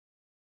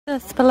The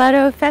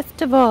Spoleto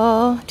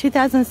Festival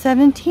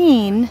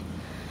 2017.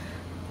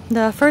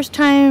 The first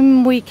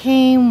time we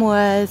came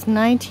was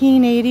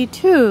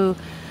 1982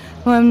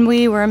 when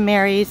we were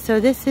married,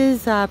 so this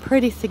is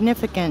pretty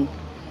significant.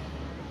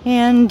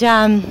 And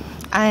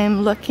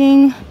I'm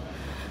looking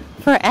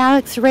for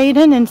Alex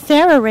Radin and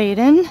Sarah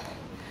Radin,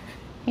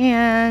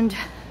 and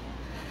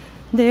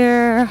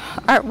their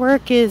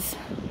artwork is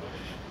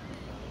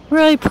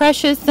really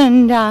precious,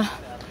 and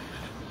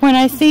when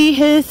I see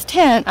his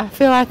tent, I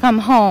feel like I'm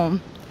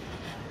home.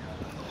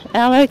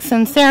 Alex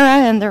and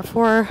Sarah and their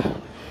 4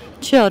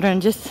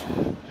 children, just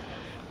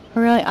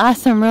really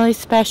awesome, really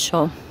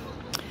special.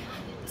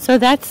 So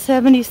that's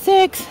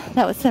 76,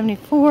 that was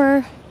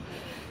 74.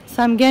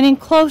 So I'm getting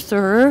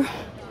closer,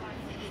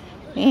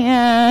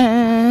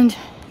 and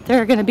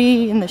they're gonna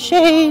be in the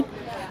shade.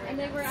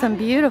 Some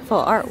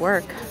beautiful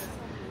artwork,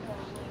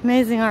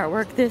 amazing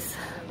artwork. This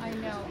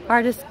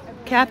artist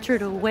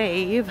captured a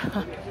wave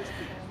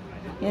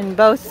in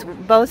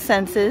both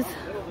senses,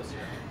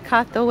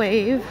 caught the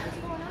wave.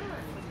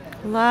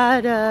 A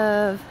lot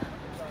of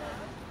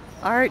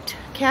art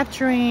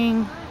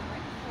capturing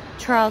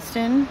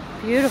Charleston.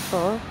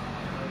 Beautiful,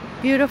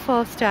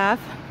 beautiful stuff.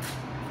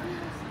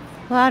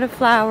 A lot of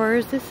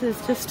flowers. This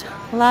is just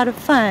a lot of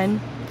fun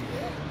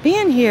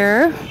being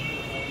here,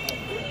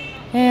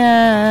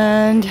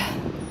 and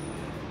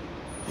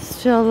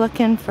still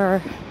looking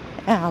for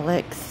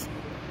Alex.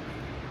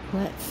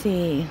 Let's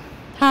see.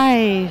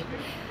 Hi.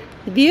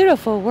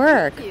 Beautiful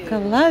work. I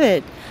love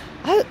it.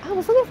 I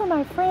was looking for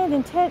my friend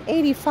in tent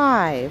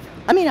 85.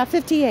 I mean,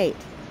 58.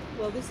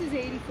 Well, this is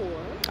 84.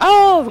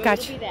 Oh, so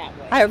gotcha. That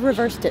way. I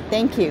reversed it.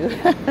 Thank you.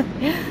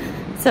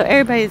 So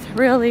everybody's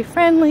really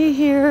friendly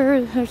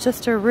here. There's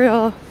just a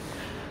real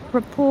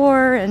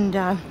rapport and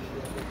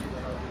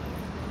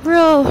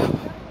real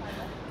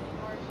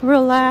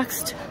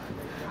relaxed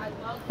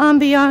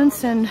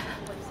ambiance, and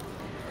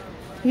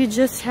you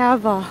just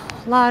have a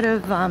lot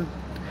of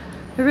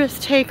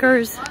risk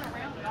takers.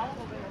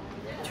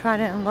 Try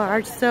to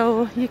enlarge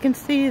so you can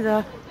see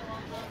the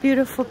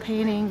beautiful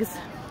paintings,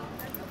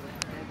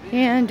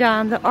 and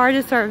the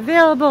artists are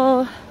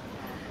available,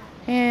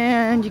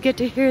 and you get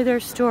to hear their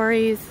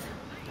stories.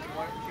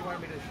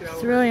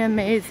 It's really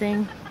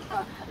amazing.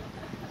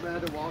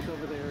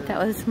 That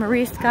was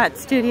Marie Scott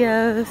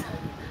Studios,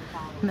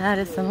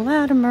 Madison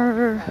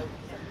Latimer,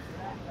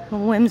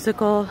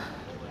 Whimsical,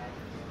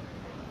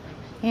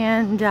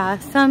 and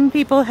some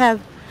people have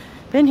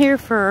been here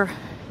for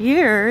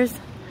years,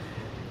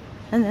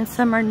 and then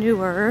some are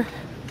newer.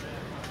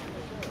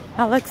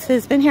 Alex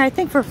has been here, I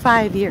think, for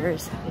 5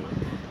 years.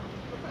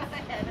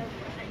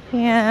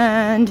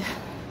 And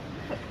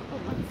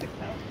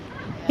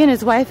he and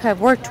his wife have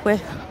worked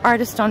with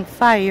Artists on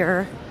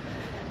Fire,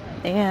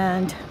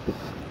 and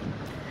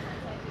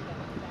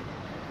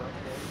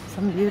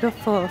some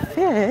beautiful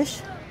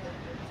fish.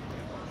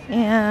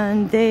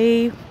 And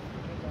they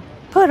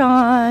put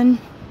on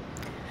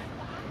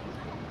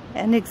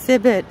an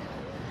exhibit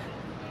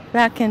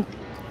back in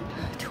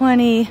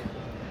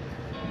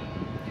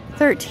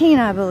 2013,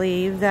 I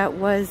believe, that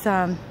was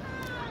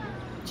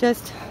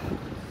just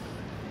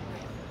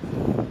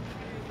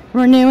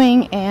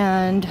renewing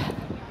and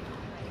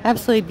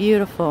absolutely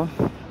beautiful.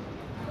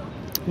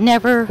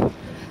 Never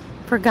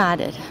forgot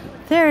it.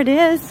 There it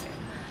is.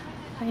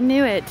 I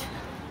knew it.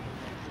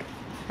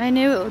 I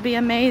knew it would be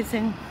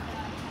amazing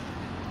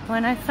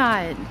when I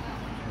saw it.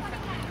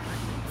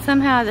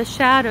 Somehow the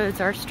shadows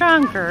are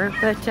stronger,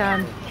 but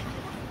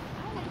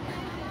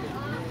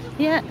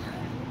yet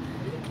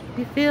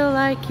you feel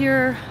like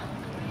you're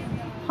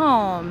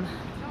home.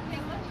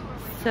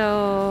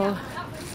 So